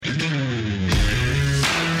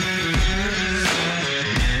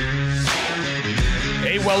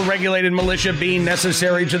well-regulated militia being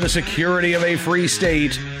necessary to the security of a free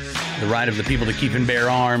state, the right of the people to keep and bear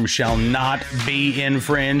arms shall not be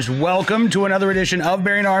infringed. Welcome to another edition of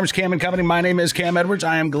Bearing Arms, Cam and Company. My name is Cam Edwards.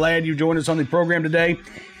 I am glad you joined us on the program today.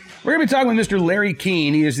 We're going to be talking with Mr. Larry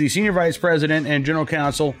Keane. He is the Senior Vice President and General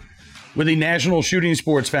Counsel with the National Shooting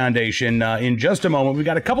Sports Foundation. In just a moment, we've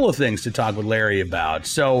got a couple of things to talk with Larry about.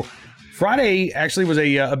 So Friday actually was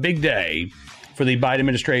a big day for the Biden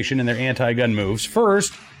administration and their anti-gun moves.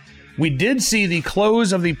 First, we did see the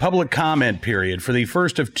close of the public comment period for the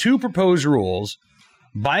first of two proposed rules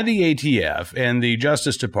by the ATF and the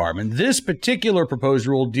Justice Department. This particular proposed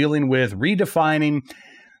rule dealing with redefining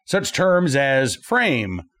such terms as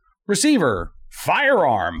frame, receiver,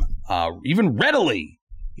 firearm, even readily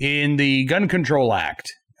in the Gun Control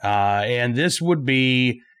Act. And this would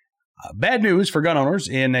be bad news for gun owners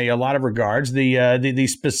in a lot of regards. The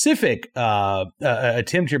specific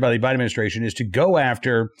attempt here by the Biden administration is to go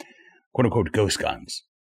after quote-unquote ghost guns,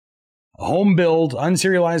 home-built,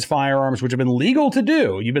 unserialized firearms, which have been legal to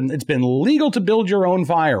do. It's been legal to build your own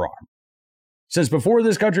firearm since before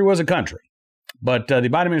this country was a country. But the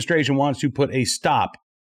Biden administration wants to put a stop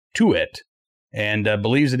to it and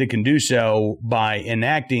believes that it can do so by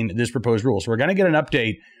enacting this proposed rule. So we're going to get an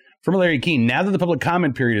update from Larry Keane. Now that the public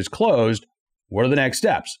comment period is closed, what are the next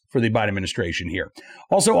steps for the Biden administration here?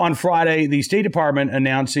 Also on Friday, the State Department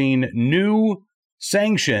announcing new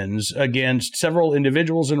sanctions against several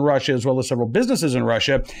individuals in Russia as well as several businesses in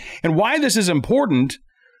Russia. And why this is important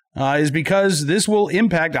is because this will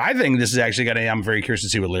impact, I think this is actually going to, I'm very curious to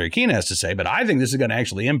see what Larry Keane has to say, but I think this is going to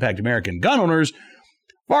actually impact American gun owners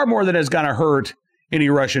far more than it's going to hurt any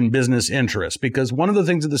Russian business interests. Because one of the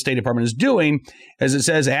things that the State Department is doing, as it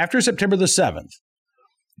says, after September the 7th,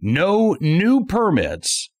 no new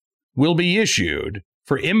permits will be issued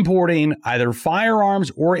for importing either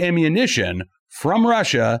firearms or ammunition from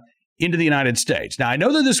Russia into the United States. Now, I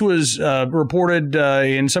know that this was reported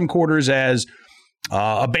in some quarters as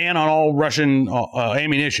a ban on all Russian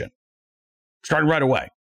ammunition, starting right away.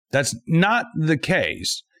 That's not the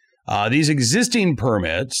case. These existing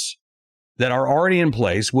permits that are already in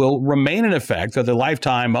place will remain in effect for the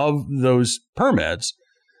lifetime of those permits.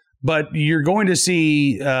 But you're going to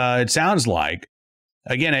see, it sounds like,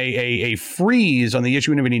 again, a freeze on the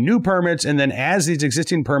issuing of any new permits. And then as these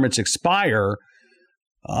existing permits expire,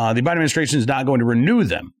 the Biden administration is not going to renew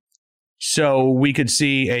them. So we could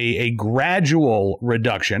see a gradual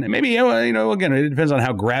reduction. And maybe, again, it depends on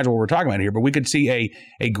how gradual we're talking about here, but we could see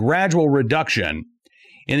a gradual reduction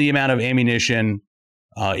in the amount of ammunition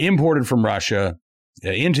imported from Russia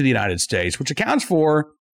into the United States, which accounts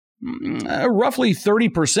for roughly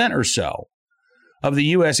 30% or so of the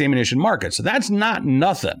U.S. ammunition market. So that's not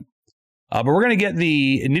nothing. But we're going to get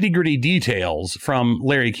the nitty-gritty details from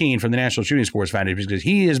Larry Keane from the National Shooting Sports Foundation, because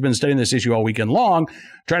he has been studying this issue all weekend long,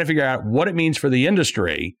 trying to figure out what it means for the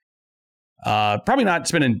industry. Probably not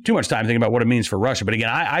spending too much time thinking about what it means for Russia. But again,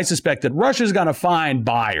 I suspect that Russia is going to find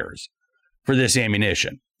buyers for this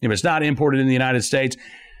ammunition. If it's not imported in the United States,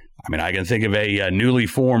 I mean, I can think of a newly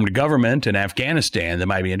formed government in Afghanistan that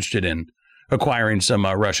might be interested in acquiring some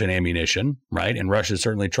Russian ammunition, right? And Russia is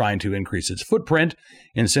certainly trying to increase its footprint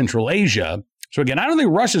in Central Asia. So again, I don't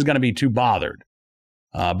think Russia is going to be too bothered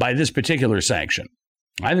by this particular sanction.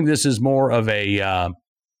 I think this is more of a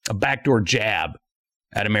backdoor jab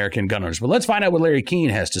at American gun owners. But let's find out what Larry Keane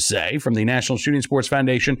has to say from the National Shooting Sports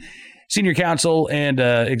Foundation, Senior Counsel and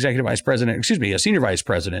Senior Vice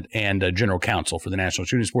President and General Counsel for the National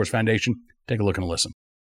Shooting Sports Foundation. Take a look and listen.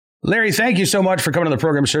 Larry, thank you so much for coming on the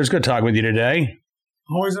program, sir. It's good talking with you today.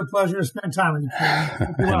 Always a pleasure to spend time with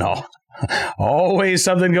you. No, always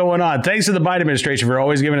something going on. Thanks to the Biden administration for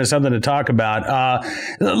always giving us something to talk about.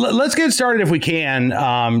 Let's get started, if we can,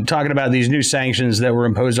 talking about these new sanctions that were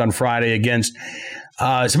imposed on Friday against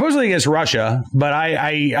supposedly against Russia. But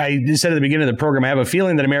I said at the beginning of the program, I have a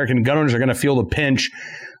feeling that American gun owners are going to feel the pinch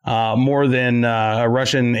more than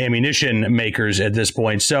Russian ammunition makers at this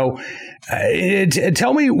point. So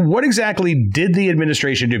tell me, what exactly did the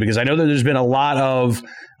administration do? Because I know that there's been a lot of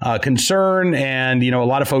concern and, a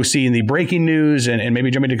lot of folks seeing the breaking news and maybe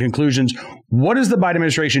jumping to conclusions. What is the Biden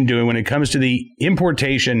administration doing when it comes to the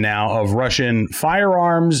importation now of Russian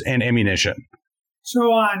firearms and ammunition? So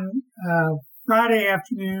on Friday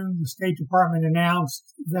afternoon, the State Department announced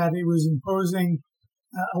that it was imposing,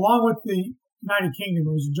 along with the United Kingdom,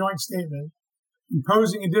 it was a joint statement,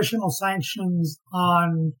 imposing additional sanctions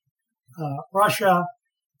on Russia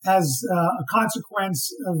as a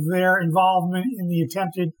consequence of their involvement in the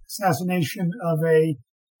attempted assassination of a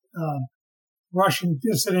Russian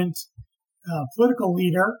dissident political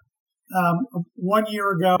leader. 1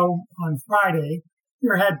 year ago on Friday,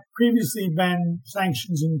 there had previously been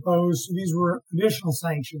sanctions imposed, so these were additional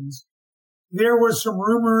sanctions. There was some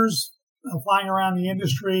rumors flying around the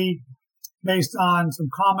industry based on some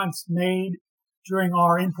comments made during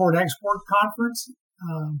our import-export conference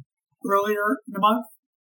earlier in the month.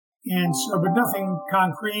 And so, but nothing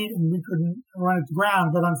concrete, and we couldn't run it to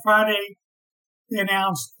ground. But on Friday, they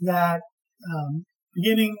announced that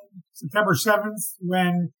beginning September 7th,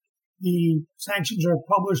 when the sanctions are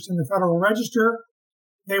published in the Federal Register,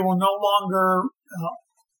 they will no longer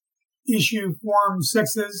issue Form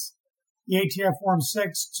 6s, the ATF Form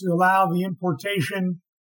 6, to allow the importation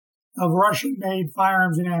of Russian-made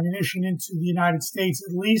firearms and ammunition into the United States,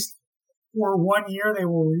 at least for 1 year. They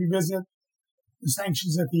will revisit the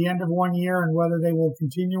sanctions at the end of 1 year and whether they will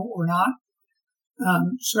continue or not.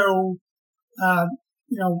 So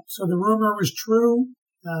the rumor was true.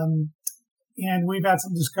 And we've had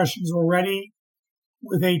some discussions already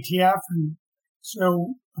with ATF. And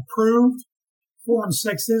so approved Form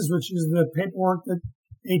 6s, which is the paperwork that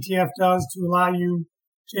ATF does to allow you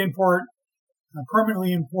to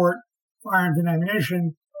permanently import firearms and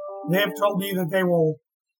ammunition. They have told me that they will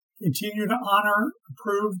continue to honor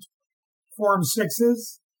approved Form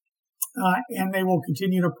 6s, and they will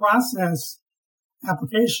continue to process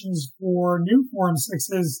applications for new Form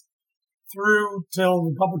 6s through till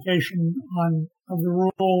the publication of the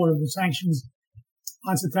rule or the sanctions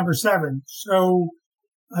on September 7th. So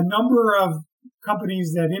a number of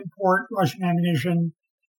companies that import Russian ammunition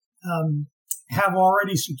have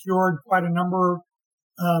already secured quite a number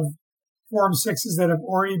of Form 6s that have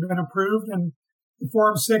already been approved, and the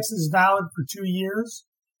Form 6 is valid for 2 years.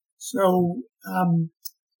 So,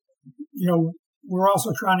 we're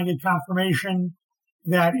also trying to get confirmation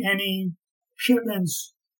that any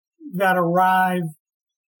shipments that arrive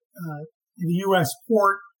in the U.S.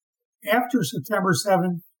 port after September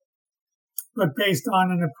 7th, but based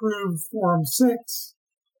on an approved Form 6,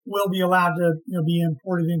 will be allowed to be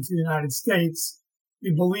imported into the United States.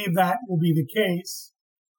 We believe that will be the case.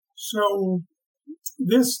 So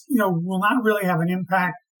this, will not really have an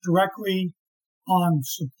impact directly on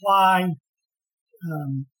supply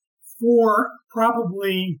for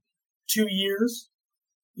probably 2 years,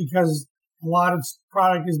 because a lot of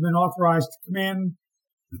product has been authorized to come in.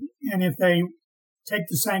 And if they take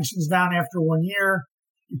the sanctions down after 1 year,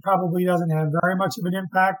 it probably doesn't have very much of an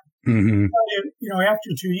impact. Mm-hmm. But after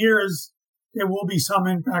 2 years, there will be some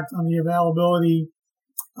impact on the availability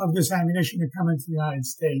of this ammunition to come into the United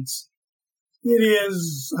States. It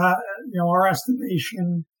is, our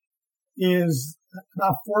estimation is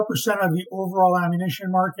about 4% of the overall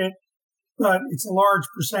ammunition market, but it's a large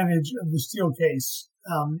percentage of the steel case.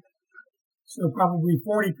 So probably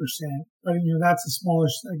 40%, but that's a smaller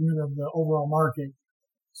segment of the overall market.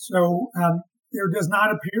 So there does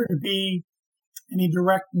not appear to be any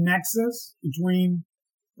direct nexus between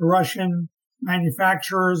the Russian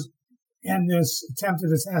manufacturers and this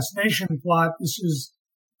attempted assassination plot. This is,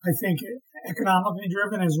 I think, economically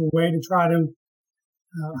driven as a way to try to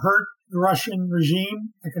hurt the Russian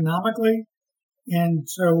regime economically. And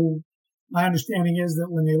so my understanding is that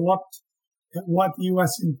when they looked at what the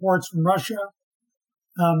U.S. imports from Russia,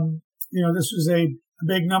 this was a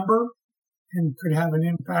big number and could have an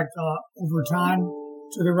impact over time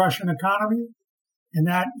to the Russian economy. And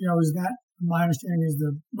that, my understanding is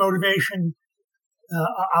the motivation.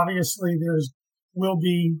 Obviously, will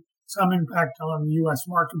be some impact on the U.S.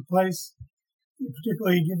 marketplace,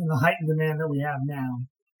 particularly given the heightened demand that we have now.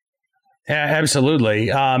 Yeah, absolutely.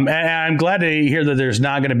 And I'm glad to hear that there's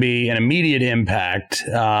not going to be an immediate impact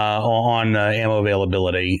on ammo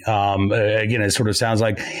availability. Again, it sort of sounds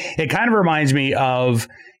like it kind of reminds me of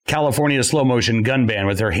California's slow motion gun ban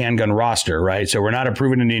with their handgun roster, right? So we're not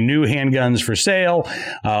approving any new handguns for sale.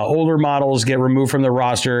 Older models get removed from the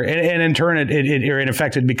roster, and in turn,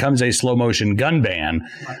 it becomes a slow motion gun ban.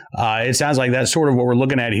 It sounds like that's sort of what we're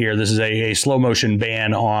looking at here. This is a slow motion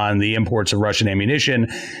ban on the imports of Russian ammunition,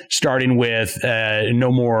 starting with no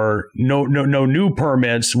new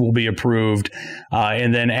permits will be approved,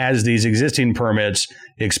 and then as these existing permits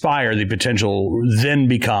expire, the potential then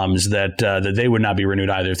becomes that they would not be renewed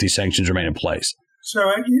either if these sanctions remain in place. So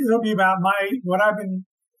it'll be about what I've been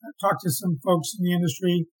talked to some folks in the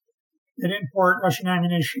industry that import Russian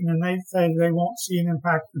ammunition, and they say they won't see an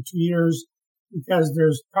impact for 2 years because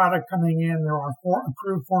there's product coming in. There are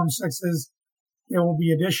approved Form 6s. There will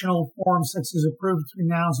be additional Form 6s approved between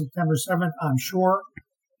now and September 7th, I'm sure.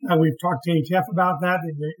 We've talked to ATF about that.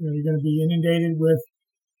 You're going to be inundated with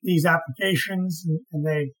these applications, and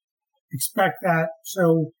they expect that.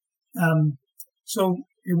 So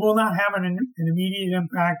it will not have an immediate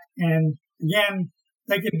impact. And again,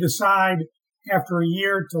 they could decide after a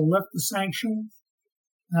year to lift the sanctions.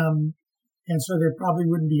 And so there probably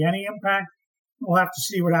wouldn't be any impact. We'll have to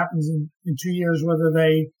see what happens in 2 years, whether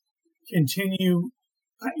they continue.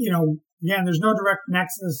 Again, there's no direct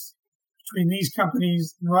nexus between these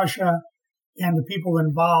companies in Russia and the people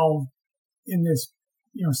involved in this,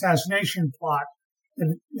 assassination plot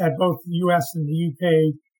that both the U.S. and the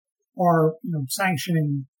U.K. are,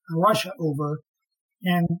 sanctioning Russia over.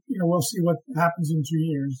 And, we'll see what happens in 2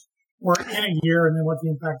 years. Or in a year, and then what the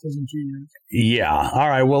impact is in 2 years. Yeah. All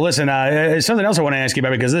right. Well, listen, something else I want to ask you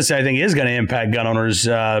about, because this, I think, is going to impact gun owners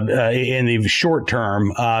in the short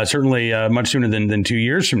term, certainly much sooner than 2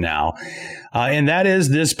 years from now. And that is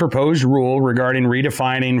this proposed rule regarding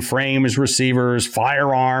redefining frames, receivers,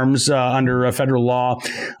 firearms under federal law.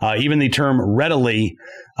 Even the term readily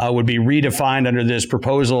would be redefined under this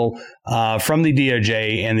proposal from the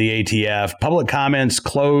DOJ and the ATF. Public comments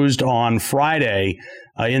closed on Friday.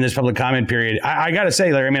 In this public comment period, I got to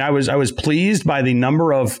say, Larry, I was pleased by the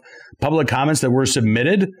number of public comments that were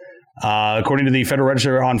submitted. According to the Federal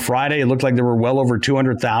Register on Friday, it looked like there were well over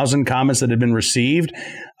 200,000 comments that had been received.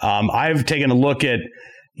 I've taken a look at,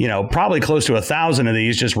 probably close to 1,000 of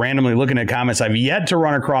these, just randomly looking at comments. I've yet to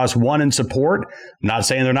run across one in support. I'm not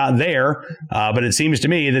saying they're not there, but it seems to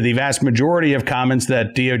me that the vast majority of comments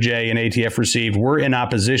that DOJ and ATF received were in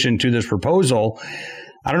opposition to this proposal.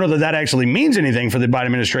 I don't know that that actually means anything for the Biden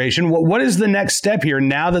administration. What is the next step here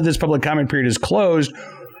now that this public comment period is closed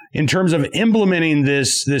in terms of implementing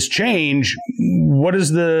this change? What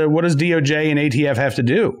does DOJ and ATF have to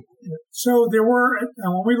do? So there were,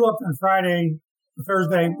 when we looked on Friday,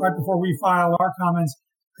 Thursday, right before we filed our comments,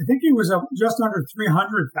 I think it was just under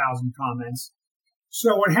 300,000 comments.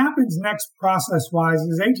 So what happens next process-wise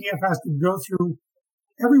is ATF has to go through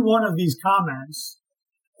every one of these comments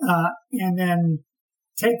and then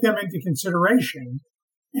take them into consideration.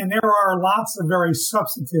 And there are lots of very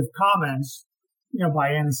substantive comments, by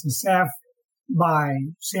NSSF, by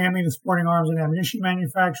SAMI, the Sporting Arms and Ammunition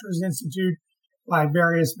Manufacturers Institute, by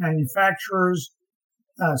various manufacturers.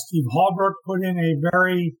 Steve Holbrook put in a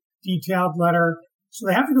very detailed letter. So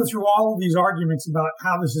they have to go through all of these arguments about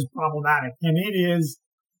how this is problematic. And it is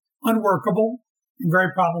unworkable and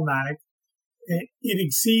very problematic. It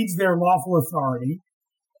exceeds their lawful authority.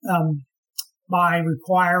 By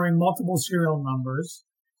requiring multiple serial numbers,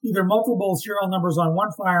 either multiple serial numbers on one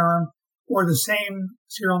firearm or the same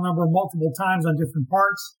serial number multiple times on different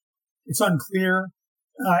parts. It's unclear.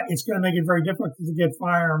 It's going to make it very difficult to get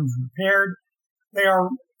firearms repaired. They are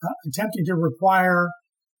attempting to require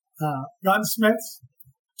gunsmiths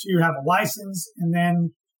to have a license, and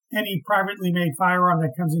then any privately made firearm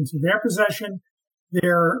that comes into their possession,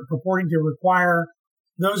 they're purporting to require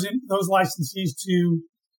those licensees to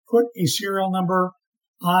put a serial number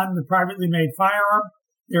on the privately made firearm.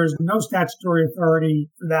 There's no statutory authority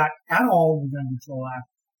for that at all in the Gun Control Act.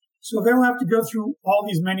 So they'll have to go through all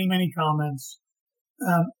these many, many comments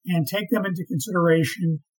and take them into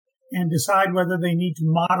consideration and decide whether they need to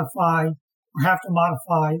modify or have to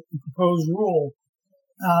modify the proposed rule.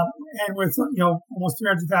 And with almost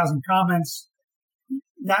 300,000 comments,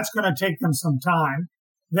 that's going to take them some time.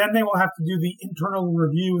 Then they will have to do the internal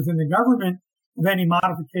review within the government of any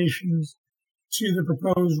modifications to the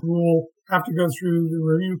proposed rule, have to go through the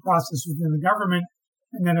review process within the government,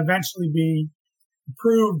 and then eventually be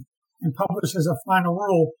approved and published as a final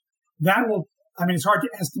rule. That will, it's hard to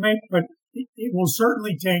estimate, but it will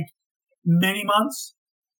certainly take many months.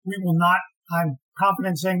 We will not, I'm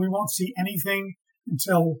confident saying we won't see anything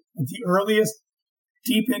until at the earliest,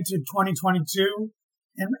 deep into 2022,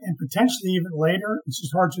 and potentially even later. It's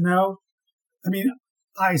just hard to know.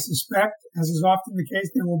 I suspect, as is often the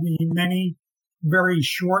case, there will be many very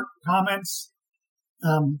short comments,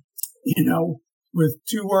 with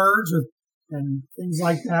 2 words and things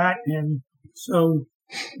like that. And so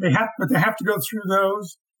they have to go through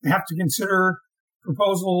those. They have to consider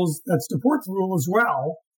proposals that support the rule as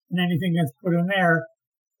well, and anything that's put in there.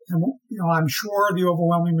 And, I'm sure the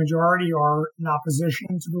overwhelming majority are in opposition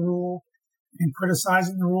to the rule and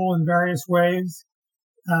criticizing the rule in various ways.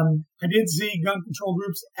 I did see gun control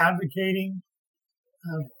groups advocating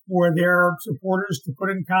for their supporters to put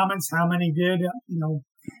in comments. How many did?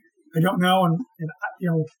 I don't know. And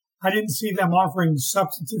I didn't see them offering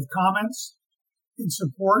substantive comments in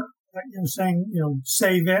support, saying,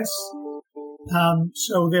 say this.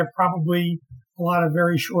 So there are probably a lot of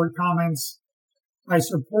very short comments by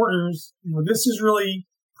supporters. This is really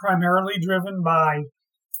primarily driven by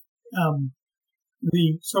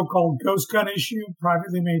the so-called ghost gun issue,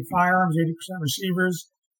 privately made firearms, 80%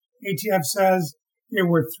 receivers. ATF says there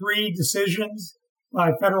were 3 decisions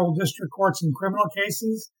by federal district courts in criminal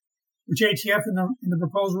cases which ATF in the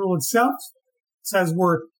proposed rule itself says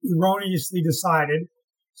were erroneously decided.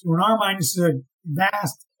 So in our mind, this is a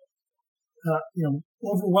vast,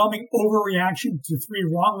 overwhelming overreaction to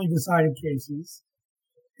 3 wrongly decided cases.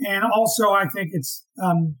 And also, I think it's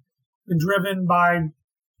been driven by,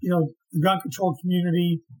 the gun control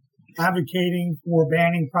community advocating for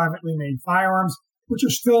banning privately made firearms, which are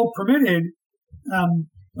still permitted.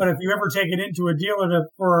 But if you ever take it into a dealer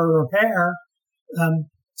for a repair,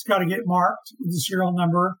 it's got to get marked with the serial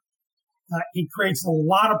number. It creates a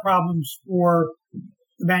lot of problems for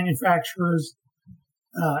the manufacturers.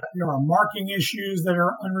 There are marking issues that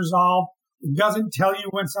are unresolved. It doesn't tell you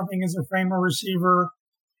when something is a frame or receiver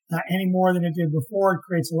any more than it did before. It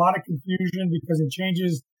creates a lot of confusion because it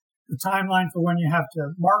changes the timeline for when you have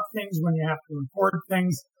to mark things, when you have to record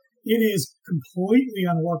things. It is completely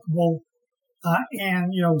unworkable.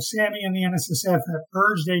 And Sammy and the NSSF have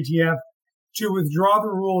urged ATF to withdraw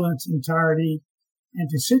the rule in its entirety and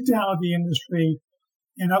to sit down with the industry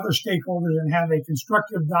and other stakeholders and have a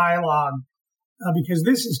constructive dialogue because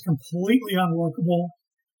this is completely unworkable.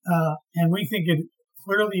 And we think it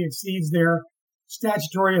clearly exceeds their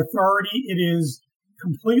statutory authority. It is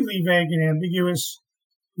completely vague and ambiguous.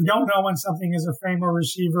 We don't know when something is a frame or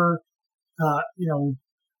receiver.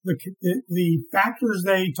 The factors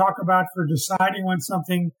they talk about for deciding when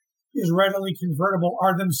something is readily convertible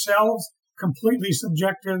are themselves completely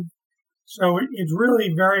subjective. So it's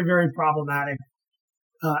really very, very problematic.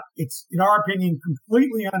 It's, in our opinion,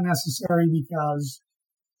 completely unnecessary because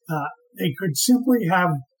they could simply have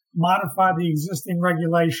modified the existing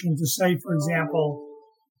regulation to say, for example,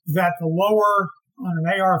 that the lower on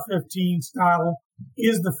an AR-15 style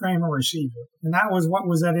is the frame or receiver. And that was what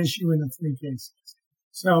was at issue in the 3 cases.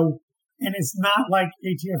 So, and it's not like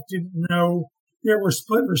ATF didn't know there were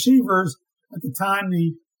split receivers at the time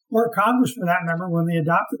or Congress, for that matter, when they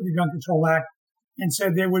adopted the Gun Control Act and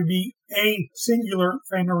said there would be a singular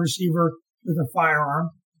frame or receiver with a firearm.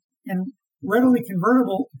 And readily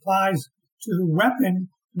convertible applies to the weapon,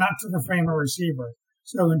 not to the frame or receiver.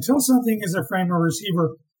 So until something is a frame or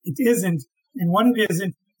receiver, it isn't. And when it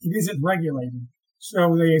isn't regulated.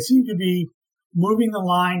 So they seem to be moving the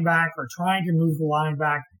line back or trying to move the line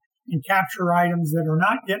back and capture items that are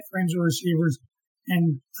not yet frames or receivers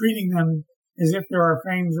and treating them as if there are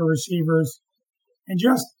frames or receivers. And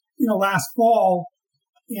just, last fall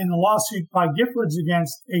in a lawsuit by Giffords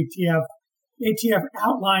against ATF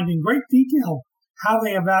outlined in great detail how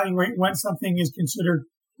they evaluate when something is considered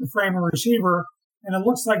a frame or receiver. And it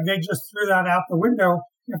looks like they just threw that out the window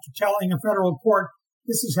after telling a federal court,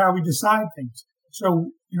 this is how we decide things.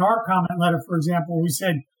 So in our comment letter, for example, we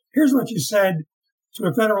said, here's what you said to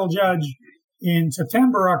a federal judge in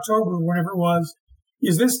September, October, whenever it was.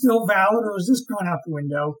 Is this still valid or is this gone out the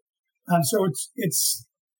window? So it's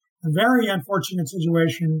a very unfortunate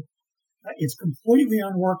situation. It's completely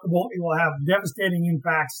unworkable. It will have devastating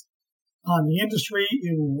impacts on the industry.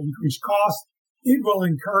 It will increase costs. It will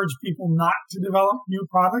encourage people not to develop new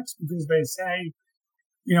products because they say,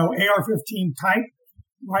 AR-15 type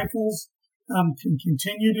rifles can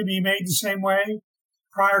continue to be made the same way.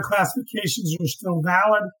 Prior classifications are still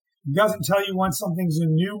valid. It doesn't tell you when something's a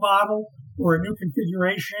new model or a new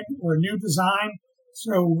configuration or a new design.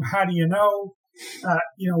 So how do you know?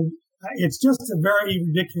 It's just a very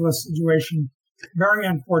ridiculous situation, very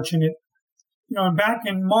unfortunate. And back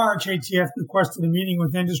in March, ATF requested a meeting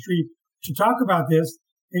with industry to talk about this.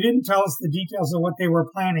 They didn't tell us the details of what they were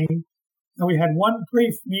planning. And we had one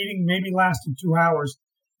brief meeting, maybe lasted 2 hours.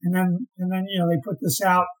 And then, they put this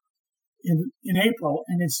out in April,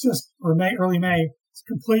 and it's just, or early May. It's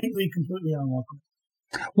completely unworkable.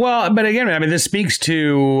 Well, but again, this speaks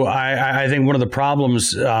to, I think, one of the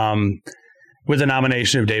problems with the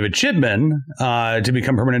nomination of David Chipman to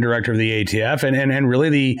become permanent director of the ATF, and really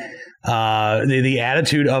the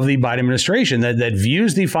attitude of the Biden administration that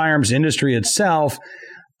views the firearms industry itself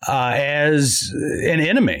as an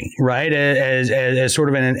enemy, right? As sort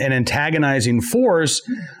of an antagonizing force,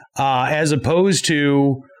 as opposed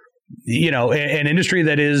to, an industry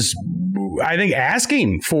that is, I think,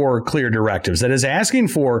 asking for clear directives, that is asking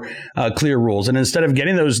for clear rules. And instead of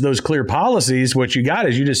getting those clear policies, what you got,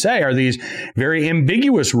 as you just say, are these very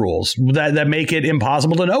ambiguous rules that make it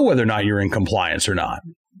impossible to know whether or not you're in compliance or not.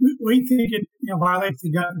 We think it violates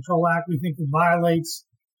the Gun Control Act. We think it violates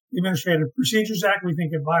the Administrative Procedures Act. We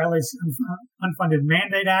think it violates the Unfunded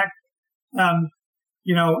Mandate Act.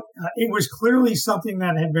 It was clearly something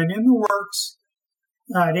that had been in the works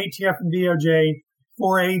at ATF and DOJ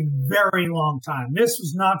for a very long time. This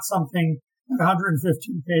was not something at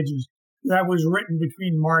 115 pages that was written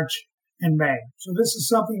between March and May. So this is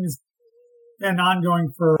something been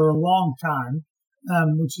ongoing for a long time,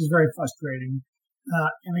 which is very frustrating.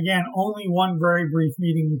 And again, only one very brief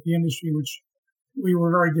meeting with the industry, which we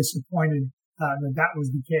were very disappointed that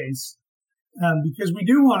was the case, because we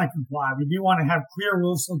do want to comply. We do want to have clear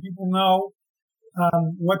rules so people know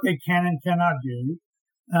what they can and cannot do.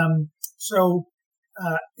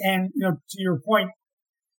 And to your point,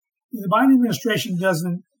 the Biden administration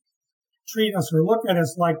doesn't treat us or look at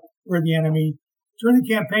us like we're the enemy. During the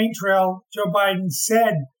campaign trail, Joe Biden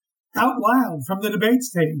said out loud from the debate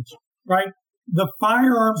stage, right, the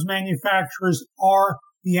firearms manufacturers are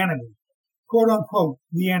the enemy, quote unquote,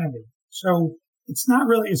 the enemy. So it's not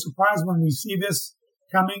really a surprise when we see this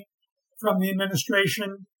coming from the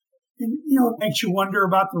administration. And, it makes you wonder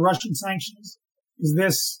about the Russian sanctions. Is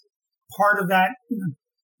this part of that,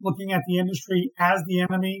 looking at the industry as the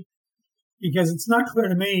enemy? Because it's not clear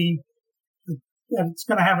to me that it's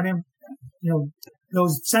going to have an impact.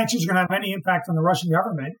 Those sanctions are going to have any impact on the Russian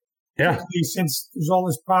government. Yeah. Since there's all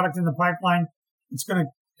this product in the pipeline, it's going to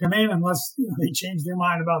come in unless they change their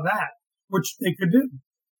mind about that, which they could do.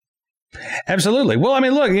 Absolutely. Well, I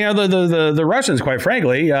mean, look, the Russians, quite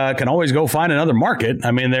frankly, can always go find another market.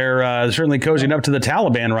 I mean, they're certainly cozying up to the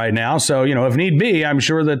Taliban right now. So, if need be, I'm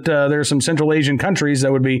sure that there are some Central Asian countries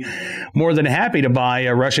that would be more than happy to buy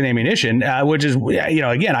Russian ammunition, which is,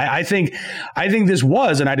 again, I think this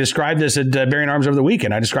was, and I described this at Bearing Arms over the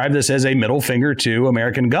weekend, I described this as a middle finger to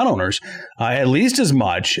American gun owners, at least as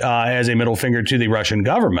much as a middle finger to the Russian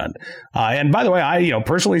government. And by the way,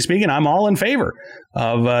 personally speaking, I'm all in favor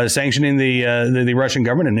of sanctioning the Russian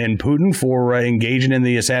government and Putin for engaging in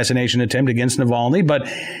the assassination attempt against Navalny. But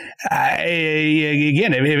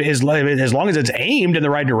again, as long as it's aimed in the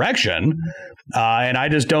right direction, and I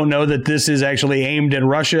just don't know that this is actually aimed at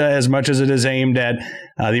Russia as much as it is aimed at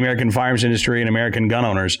the American firearms industry and American gun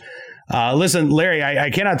owners. Listen, Larry, I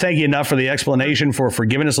cannot thank you enough for the explanation, for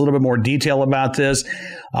giving us a little bit more detail about this.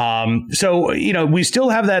 So, we still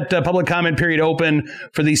have that public comment period open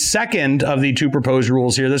for the second of the two proposed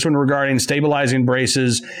rules here, this one regarding stabilizing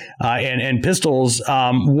braces and pistols.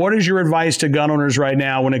 What is your advice to gun owners right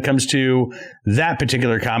now when it comes to that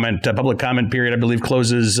particular comment? Public comment period, I believe,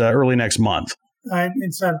 closes early next month.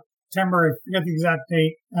 In September, I forget the exact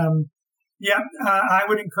date. I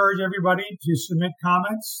would encourage everybody to submit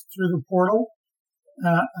comments through the portal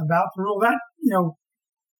about the rule. That,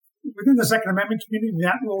 within the Second Amendment community,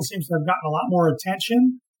 that rule seems to have gotten a lot more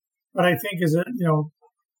attention. But I think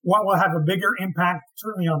what will have a bigger impact,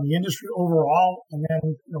 certainly on the industry overall, and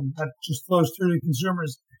then that just flows through to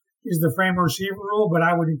consumers, is the frame receiver rule. But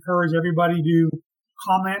I would encourage everybody to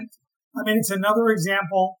comment. I mean, it's another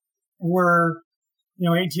example where,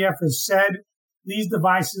 ATF has said these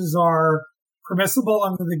devices are permissible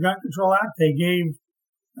under the Gun Control Act. They gave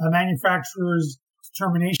manufacturers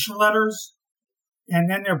termination letters, and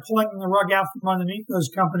then they're pulling the rug out from underneath those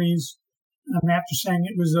companies after saying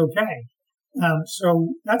it was okay.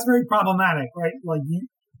 So that's very problematic, right? Like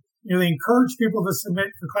they encourage people to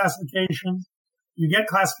submit for classification. You get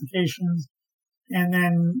classifications, and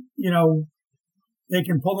then they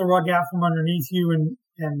can pull the rug out from underneath you and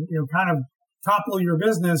kind of topple your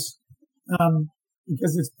business.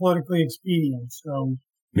 Because it's politically expedient. So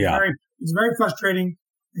it's very frustrating.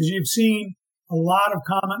 As you've seen, a lot of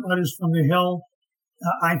comment letters from the Hill.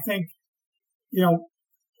 I think,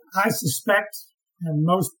 I suspect, and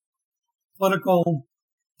most political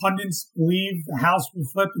pundits believe, the House will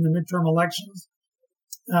flip in the midterm elections.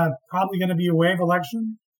 Probably going to be a wave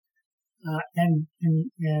election. And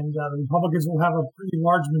the Republicans will have a pretty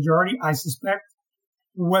large majority, I suspect.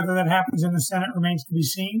 Whether that happens in the Senate remains to be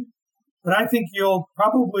seen. But I think you'll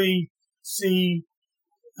probably see,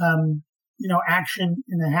 action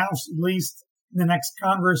in the House, at least in the next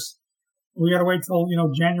Congress. We got to wait till,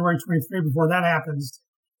 January 23 before that happens.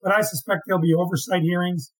 But I suspect there'll be oversight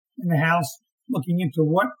hearings in the House looking into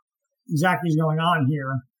what exactly is going on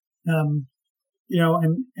here. And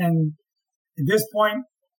at this point,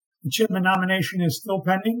 the Chipman nomination is still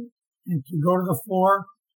pending and can go to the floor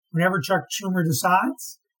whenever Chuck Schumer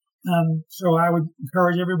decides. So I would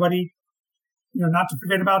encourage everybody not to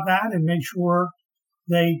forget about that and make sure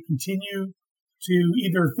they continue to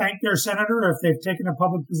either thank their senator if they've taken a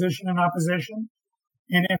public position in opposition.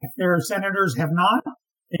 And if their senators have not,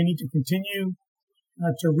 they need to continue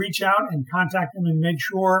to reach out and contact them and make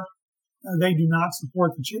sure they do not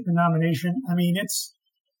support the Chipman nomination. I mean, it's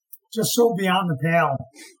just so beyond the pale.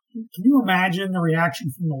 Can you imagine the reaction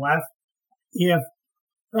from the left if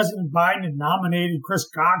President Biden had nominated Chris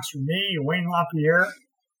Cox or me or Wayne LaPierre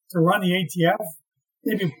to run the ATF?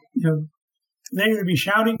 They would be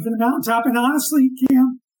shouting from the mountaintop. And honestly,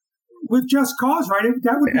 Cam, with just cause, right?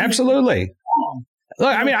 That would be absolutely wrong.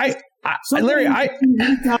 Look, I mean, Larry, down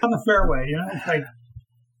the fairway, it's like.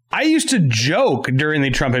 I used to joke during the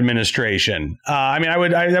Trump administration.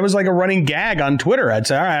 That was like a running gag on Twitter. I'd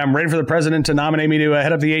say, all right, I'm ready for the president to nominate me to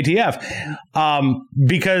head up the ATF,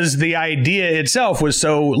 because the idea itself was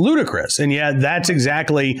so ludicrous. And yet that's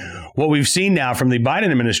exactly what we've seen now from the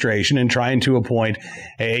Biden administration in trying to appoint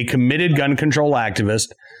a committed gun control activist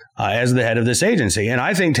as the head of this agency. And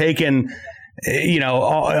I think taken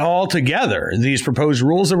all together, these proposed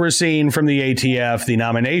rules that we're seeing from the ATF, the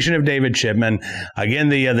nomination of David Chipman, again,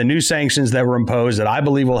 the new sanctions that were imposed that I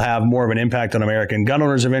believe will have more of an impact on American gun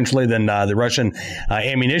owners eventually than the Russian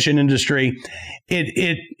ammunition industry.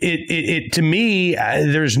 It to me,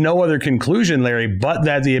 there's no other conclusion, Larry, but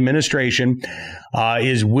that the administration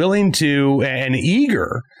is willing to and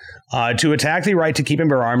eager to attack the right to keep and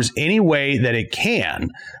bear arms any way that it can.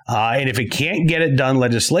 And if it can't get it done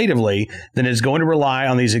legislatively, then it's going to rely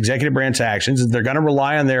on these executive branch actions. They're going to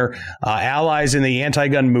rely on their allies in the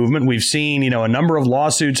anti-gun movement. We've seen, a number of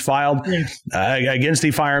lawsuits filed against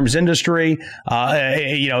the firearms industry,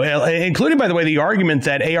 including, by the way, the argument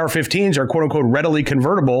that AR-15s are, quote unquote, readily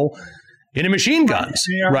convertible into machine guns,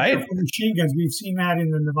 right? Machine guns. We've seen that in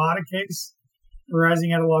the Nevada case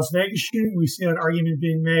arising out of Las Vegas shooting. We see that argument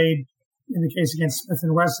being made in the case against Smith &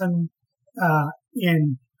 Wesson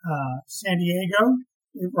in San Diego,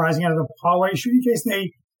 rising out of the Poway shooting case.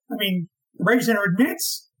 The Brady Center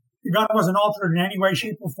admits the gun wasn't altered in any way,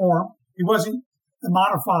 shape, or form. It wasn't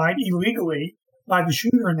modified illegally by the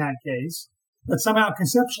shooter in that case, but somehow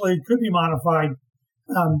conceptually it could be modified.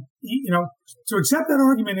 To accept that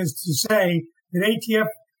argument is to say that ATF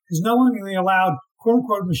has knowingly allowed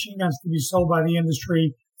quote-unquote machine guns to be sold by the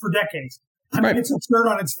industry for decades. It's absurd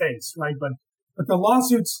on its face, right? But the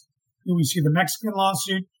lawsuits, we see the Mexican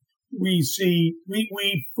lawsuit, we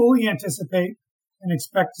fully anticipate and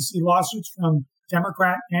expect to see lawsuits from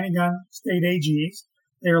Democrat anti-gun state AGs.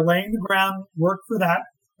 They are laying the groundwork for that.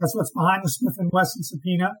 That's what's behind the Smith & Wesson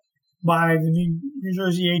subpoena by the New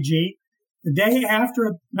Jersey AG. The day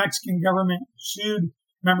after the Mexican government sued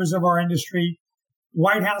members of our industry, the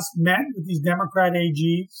White House met with these Democrat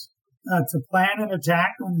AGs to plan an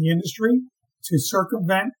attack on the industry to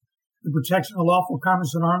circumvent the Protection of Lawful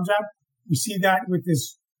Commerce and Arms Act. We see that with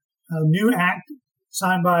this new act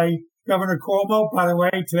signed by Governor Cuomo. By the way,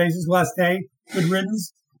 today's his last day. Good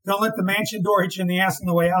riddance. Don't let the mansion door hit you in the ass on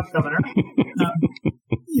the way out, Governor.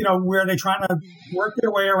 Where they're trying to work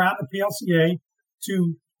their way around the PLCA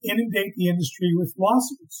to inundate the industry with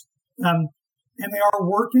lawsuits. And they are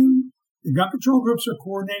working. The gun control groups are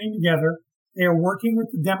coordinating together. They are working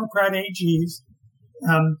with the Democrat AGs,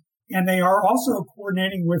 and they are also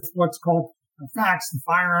coordinating with what's called FACTS, the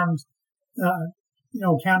Firearms,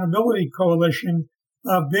 Accountability Coalition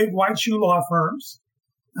of big white shoe law firms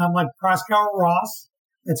like Proskauer Ross,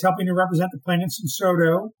 that's helping to represent the plaintiffs in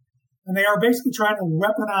SOTO, and they are basically trying to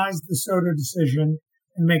weaponize the SOTO decision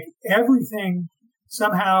and make everything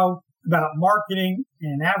somehow about marketing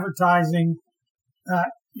and advertising.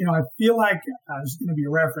 I feel like there's going to be a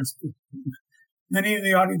reference. Many in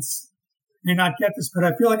the audience may not get this, but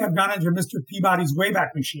I feel like I've gone into Mr. Peabody's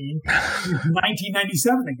Wayback Machine in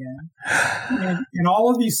 1997 again. And all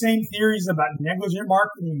of these same theories about negligent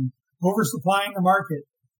marketing, oversupplying the market,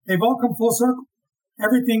 they've all come full circle.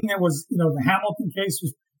 Everything that was, the Hamilton case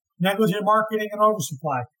was negligent marketing and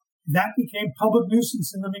oversupply. That became public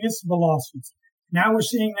nuisance in the municipal lawsuits. Now we're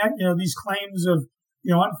seeing that, these claims of,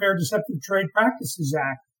 Unfair Deceptive Trade Practices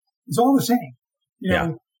Act. It's all the same.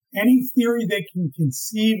 Any theory they can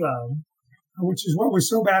conceive of, which is what was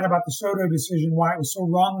so bad about the SOTO decision, why it was so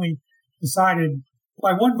wrongly decided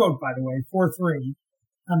by one vote, by the way, 4-3.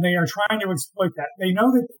 They are trying to exploit that. They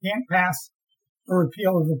know they can't pass a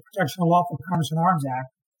repeal of the Protection of Lawful Commerce and Arms Act.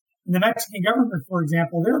 And the Mexican government, for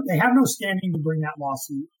example, they have no standing to bring that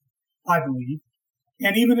lawsuit, I believe.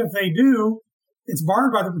 And even if they do, it's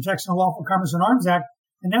barred by the Protection of Lawful Commerce and Arms Act.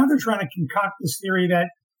 And now they're trying to concoct this theory that,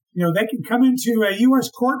 they can come into a U.S.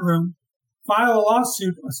 courtroom, file a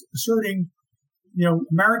lawsuit asserting,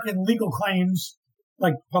 American legal claims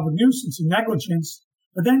like public nuisance and negligence,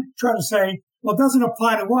 but then try to say, well, it doesn't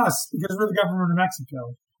apply to us because we're the government of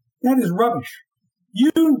Mexico. That is rubbish.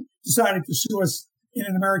 You decided to sue us in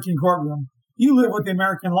an American courtroom. You live with the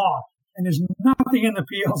American law. And there's nothing in the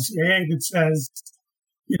PLCAA that says,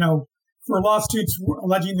 for lawsuits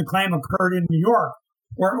alleging the claim occurred in New York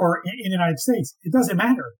or in the United States, it doesn't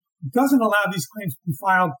matter. It doesn't allow these claims to be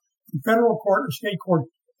filed in federal court or state court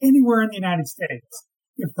anywhere in the United States.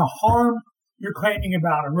 If the harm you're claiming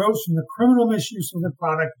about arose from the criminal misuse of the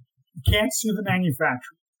product, you can't sue the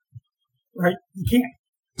manufacturer, right? You can't.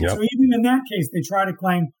 Yep. So even in that case, they try to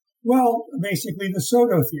claim Well, basically the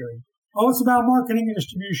Soto theory. Oh, it's about marketing and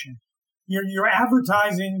distribution. Your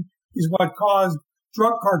advertising is what caused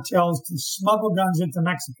drug cartels to smuggle guns into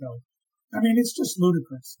Mexico. I mean, it's just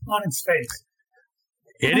ludicrous on its face.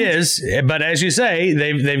 It is, but as you say,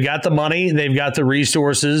 they've got the money, they've got the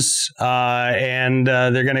resources, and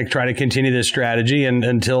they're going to try to continue this strategy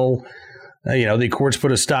until the courts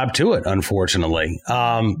put a stop to it. Unfortunately,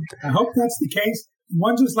 I hope that's the case.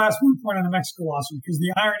 Last one point on the Mexico lawsuit, because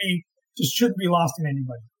the irony just shouldn't be lost on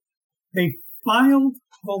anybody. They filed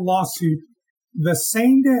the lawsuit the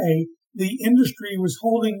same day the industry was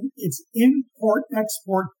holding its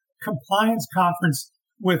import-export compliance conference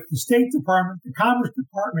with the State Department, the Commerce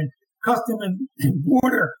Department, Custom and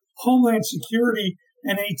Border, Homeland Security,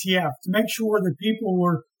 and ATF to make sure that people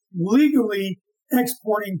were legally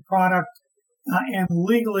exporting product and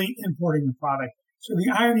legally importing the product. So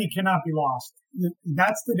the irony cannot be lost.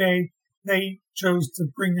 That's the day they chose to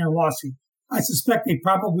bring their lawsuit. I suspect they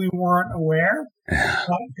probably weren't aware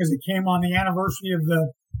because it came on the anniversary of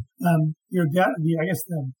the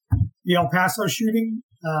El Paso shooting,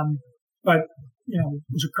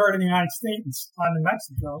 which occurred in the United States, not in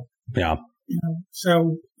Mexico. Yeah.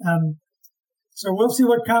 So we'll see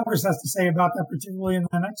what Congress has to say about that, particularly in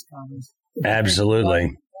the next Congress.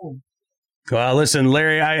 Absolutely. Well, listen,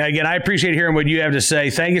 Larry, I appreciate hearing what you have to say.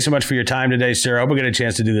 Thank you so much for your time today, sir. I hope we get a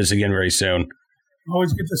chance to do this again very soon.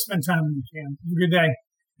 Always good to spend time with you, Cam. Have a good day.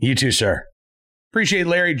 You too, sir. Appreciate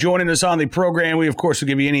Larry joining us on the program. We, of course, will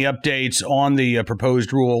give you any updates on the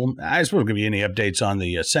proposed rule. I suppose we'll give you any updates on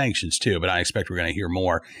the sanctions, too, but I expect we're going to hear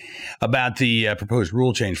more about the proposed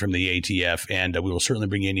rule change from the ATF, and we will certainly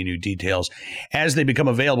bring you any new details as they become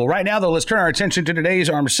available. Right now, though, let's turn our attention to today's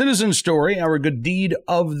Armed Citizen story, our good deed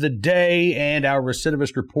of the day, and our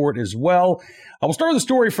recidivist report as well. I will start with a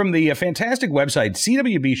story from the fantastic website,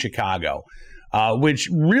 CWB Chicago. Which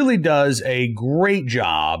really does a great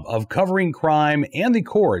job of covering crime and the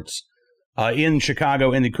courts in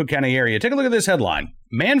Chicago and the Cook County area. Take a look at this headline.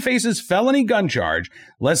 Man faces felony gun charge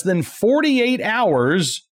less than 48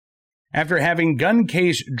 hours after having gun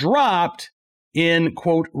case dropped in,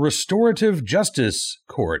 quote, restorative justice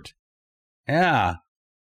court. Yeah,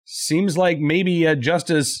 seems like maybe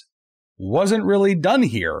justice wasn't really done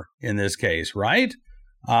here in this case, right?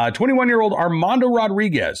 21-year-old Armando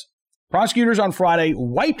Rodriguez. Prosecutors on Friday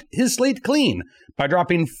wiped his slate clean by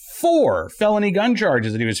dropping 4 felony gun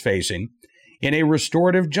charges that he was facing in a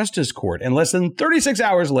restorative justice court. And less than 36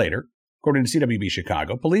 hours later, according to CWB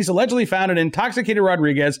Chicago, police allegedly found an intoxicated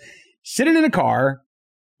Rodriguez sitting in a car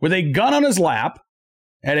with a gun on his lap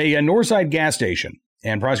at a Northside gas station.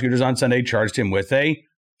 And prosecutors on Sunday charged him with a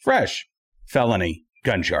fresh felony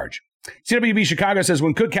gun charge. CWB Chicago says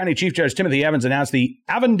when Cook County Chief Judge Timothy Evans announced the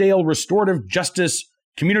Avondale Restorative Justice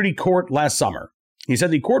Community Court last summer, he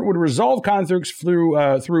said the court would resolve conflicts through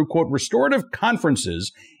quote, restorative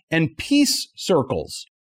conferences and peace circles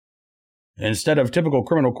instead of typical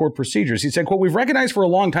criminal court procedures. He said, quote, we've recognized for a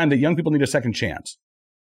long time that young people need a second chance.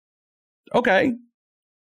 Okay,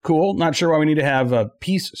 cool. Not sure why we need to have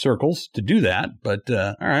peace circles to do that, but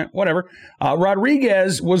all right, whatever.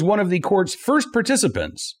 Rodriguez was one of the court's first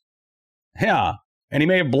participants. Yeah. And he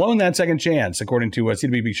may have blown that second chance, according to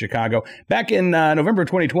CWB Chicago. Back in November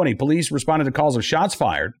 2020, police responded to calls of shots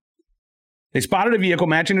fired. They spotted a vehicle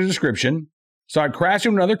matching a description, saw it crash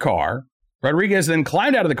into another car. Rodriguez then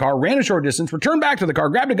climbed out of the car, ran a short distance, returned back to the car,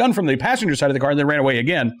 grabbed a gun from the passenger side of the car, and then ran away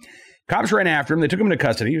again. Cops ran after him. They took him into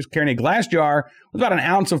custody. He was carrying a glass jar with about an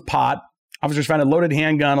ounce of pot. Officers found a loaded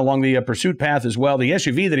handgun along the pursuit path as well. The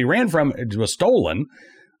SUV that he ran from was stolen,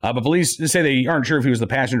 but police say they aren't sure if he was the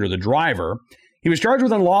passenger or the driver. He was charged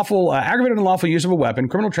with aggravated unlawful use of a weapon,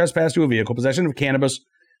 criminal trespass to a vehicle, possession of cannabis,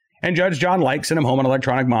 and Judge John Lake sent him home on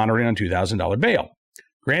electronic monitoring on $2,000 bail.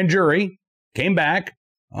 Grand jury came back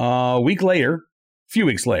a few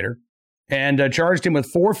weeks later, and charged him with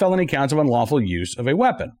 4 felony counts of unlawful use of a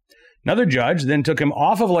weapon. Another judge then took him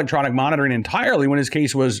off of electronic monitoring entirely when his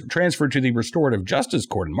case was transferred to the Restorative Justice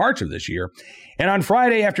Court in March of this year. And on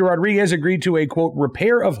Friday, after Rodriguez agreed to a, quote,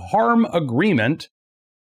 repair of harm agreement,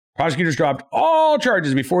 prosecutors dropped all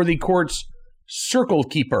charges before the court's circle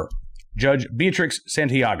keeper, Judge Beatrix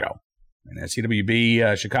Santiago. And as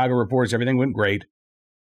CWB Chicago reports, everything went great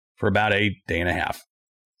for about a day and a half.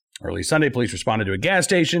 Early Sunday, police responded to a gas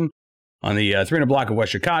station on the 300 block of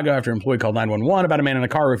West Chicago after an employee called 911 about a man in a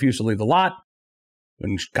car who refused to leave the lot.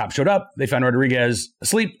 When cops showed up, they found Rodriguez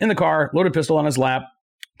asleep in the car, loaded pistol on his lap.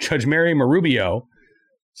 Judge Mary Marubio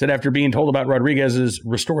said after being told about Rodriguez's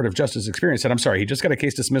restorative justice experience, said, I'm sorry, he just got a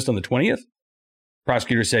case dismissed on the 20th?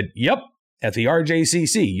 Prosecutor said, yep, at the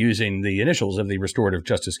RJCC, using the initials of the Restorative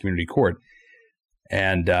Justice Community Court.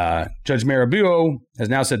 And Judge Marabuo has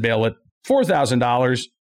now set bail at $4,000.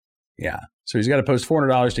 Yeah, so he's got to post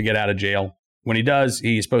 $400 to get out of jail. When he does,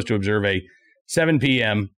 he's supposed to observe a 7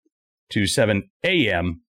 p.m. to 7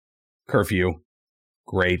 a.m. curfew.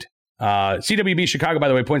 Great. CWB Chicago, by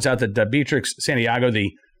the way, points out that Beatrix Santiago,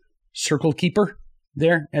 the circle keeper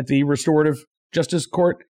there at the Restorative Justice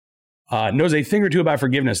Court, knows a thing or two about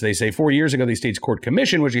forgiveness. They say 4 years ago, the state's court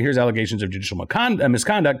commission, which hears allegations of judicial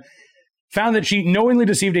misconduct, found that she knowingly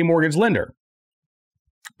deceived a mortgage lender.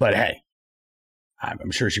 But hey,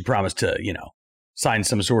 I'm sure she promised to, sign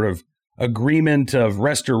some sort of agreement of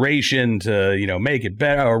restoration to, make it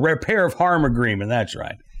better, a repair of harm agreement. That's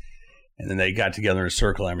right. And then they got together in a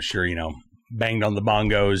circle, I'm sure, banged on the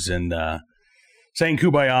bongos and sang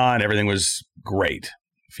Kumbaya, and everything was great.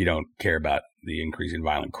 If you don't care about the increasing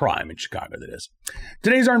violent crime in Chicago, that is.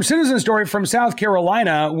 Today's armed citizen story from South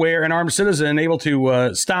Carolina, where an armed citizen able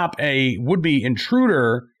to stop a would-be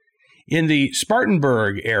intruder in the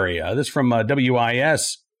Spartanburg area. This from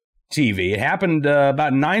WIS TV. It happened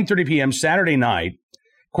about 9:30 p.m. Saturday night.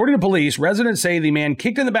 According to police, residents say the man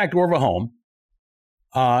kicked in the back door of a home.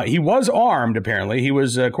 He was armed, apparently. He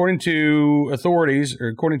was, according to authorities, or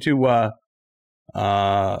according to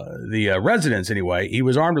the residents anyway, he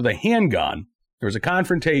was armed with a handgun. There was a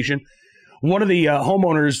confrontation. One of the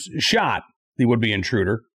homeowners shot the would-be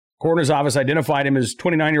intruder. Coroner's office identified him as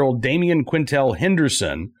 29-year-old Damian Quintel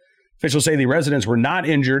Henderson. Officials say the residents were not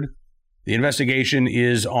injured. The investigation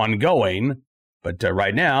is ongoing, but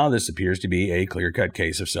right now this appears to be a clear-cut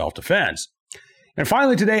case of self-defense. And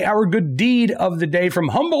finally today, our good deed of the day from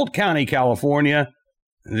Humboldt County, California.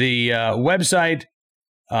 The website,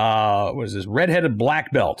 what is this, Redheaded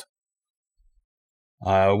Black Belt,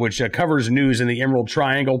 which covers news in the Emerald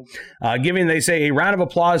Triangle, giving, they say, a round of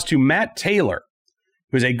applause to Matt Taylor,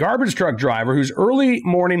 who's a garbage truck driver whose early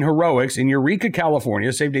morning heroics in Eureka,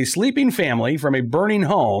 California, saved a sleeping family from a burning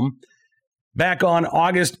home back on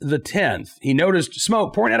August the 10th. He noticed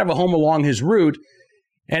smoke pouring out of a home along his route,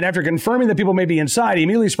 and after confirming that people may be inside, he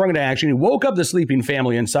immediately sprung into action. He woke up the sleeping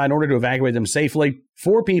family inside in order to evacuate them safely.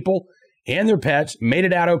 4 people and their pets made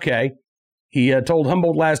it out okay. He told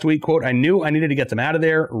Humboldt last week, quote, "I knew I needed to get them out of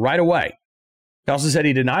there right away." He also said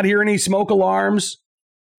he did not hear any smoke alarms,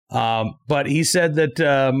 but he said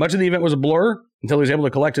that much of the event was a blur until he was able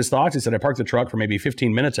to collect his thoughts. He said, "I parked the truck for maybe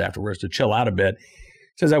 15 minutes afterwards to chill out a bit."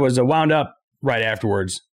 He says, "I was wound up right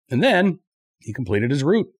afterwards." And then he completed his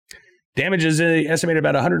route. Damage is estimated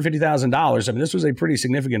about $150,000. I mean, this was a pretty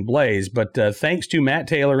significant blaze, but thanks to Matt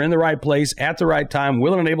Taylor in the right place at the right time,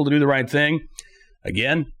 willing and able to do the right thing.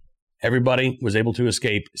 Again, everybody was able to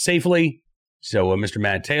escape safely. So, Mr.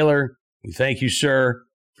 Matt Taylor, we thank you, sir,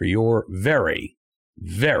 for your very,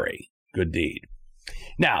 very good deed.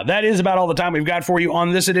 Now, that is about all the time we've got for you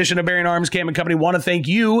on this edition of Bearing Arms Cam & Company. Want to thank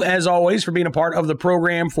you, as always, for being a part of the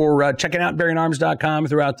program, for checking out BearingArms.com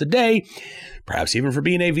throughout the day, perhaps even for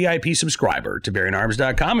being a VIP subscriber to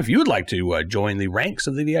BearingArms.com. If you would like to join the ranks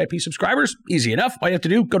of the VIP subscribers, easy enough. All you have to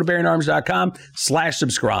do, go to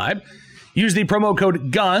BearingArms.com/subscribe. Use the promo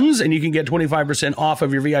code GUNS, and you can get 25% off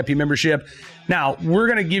of your VIP membership. Now, we're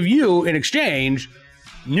going to give you, in exchange,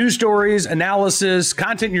 news stories, analysis,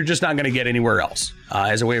 content you're just not going to get anywhere else,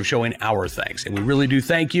 as a way of showing our thanks. And we really do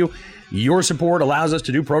thank you. Your support allows us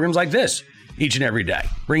to do programs like this each and every day,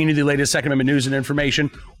 bringing you the latest Second Amendment news and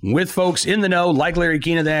information with folks in the know, like Larry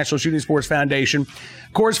Keane of the National Shooting Sports Foundation.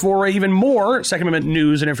 Of course, for even more Second Amendment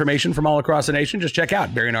news and information from all across the nation, just check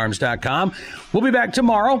out BearingArms.com. We'll be back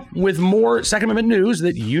tomorrow with more Second Amendment news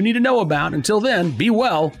that you need to know about. Until then, be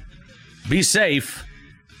well, be safe,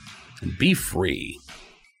 and be free.